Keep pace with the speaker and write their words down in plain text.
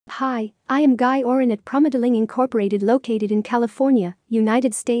Hi, I am Guy Oren at Remodeling Incorporated located in California,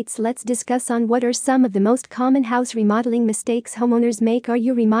 United States. Let's discuss on what are some of the most common house remodeling mistakes homeowners make. Are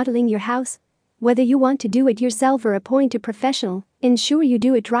you remodeling your house? Whether you want to do it yourself or appoint a professional, ensure you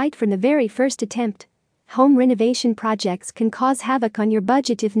do it right from the very first attempt. Home renovation projects can cause havoc on your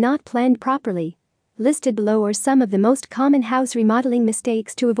budget if not planned properly. Listed below are some of the most common house remodeling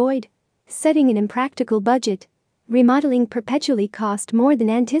mistakes to avoid. Setting an impractical budget. Remodeling perpetually costs more than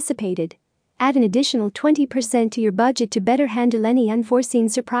anticipated. Add an additional 20% to your budget to better handle any unforeseen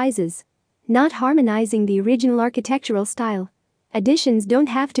surprises. Not harmonizing the original architectural style. Additions don't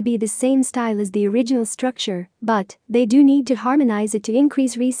have to be the same style as the original structure, but they do need to harmonize it to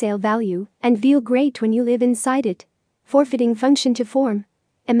increase resale value and feel great when you live inside it. Forfeiting function to form.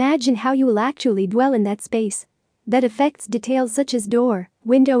 Imagine how you will actually dwell in that space. That affects details such as door,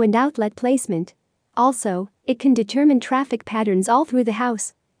 window, and outlet placement. Also, it can determine traffic patterns all through the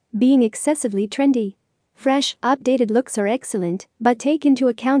house. Being excessively trendy. Fresh, updated looks are excellent, but take into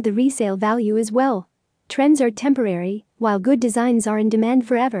account the resale value as well. Trends are temporary, while good designs are in demand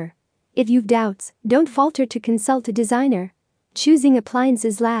forever. If you've doubts, don't falter to consult a designer. Choosing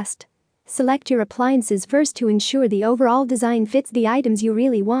appliances last. Select your appliances first to ensure the overall design fits the items you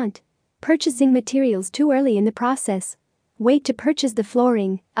really want. Purchasing materials too early in the process. Wait to purchase the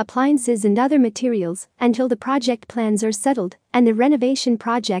flooring, appliances, and other materials until the project plans are settled and the renovation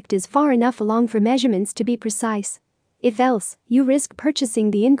project is far enough along for measurements to be precise. If else, you risk purchasing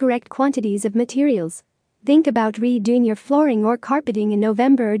the incorrect quantities of materials. Think about redoing your flooring or carpeting in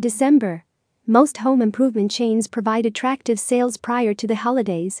November or December. Most home improvement chains provide attractive sales prior to the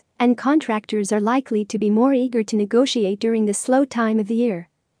holidays, and contractors are likely to be more eager to negotiate during the slow time of the year.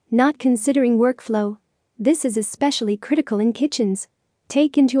 Not considering workflow. This is especially critical in kitchens.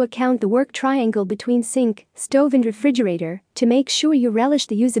 Take into account the work triangle between sink, stove, and refrigerator to make sure you relish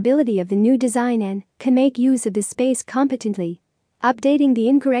the usability of the new design and can make use of the space competently. Updating the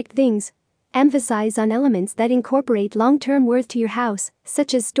incorrect things. Emphasize on elements that incorporate long-term worth to your house,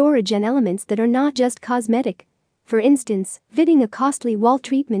 such as storage and elements that are not just cosmetic. For instance, fitting a costly wall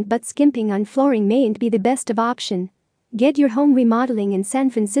treatment but skimping on flooring mayn't be the best of option. Get your home remodeling in San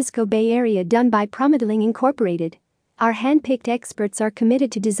Francisco Bay Area done by Remodeling Incorporated. Our hand-picked experts are committed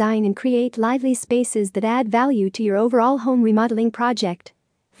to design and create lively spaces that add value to your overall home remodeling project.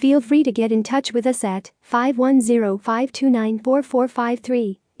 Feel free to get in touch with us at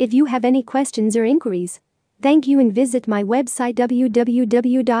 510-529-4453 if you have any questions or inquiries. Thank you, and visit my website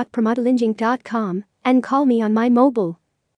www.remodelinginc.com and call me on my mobile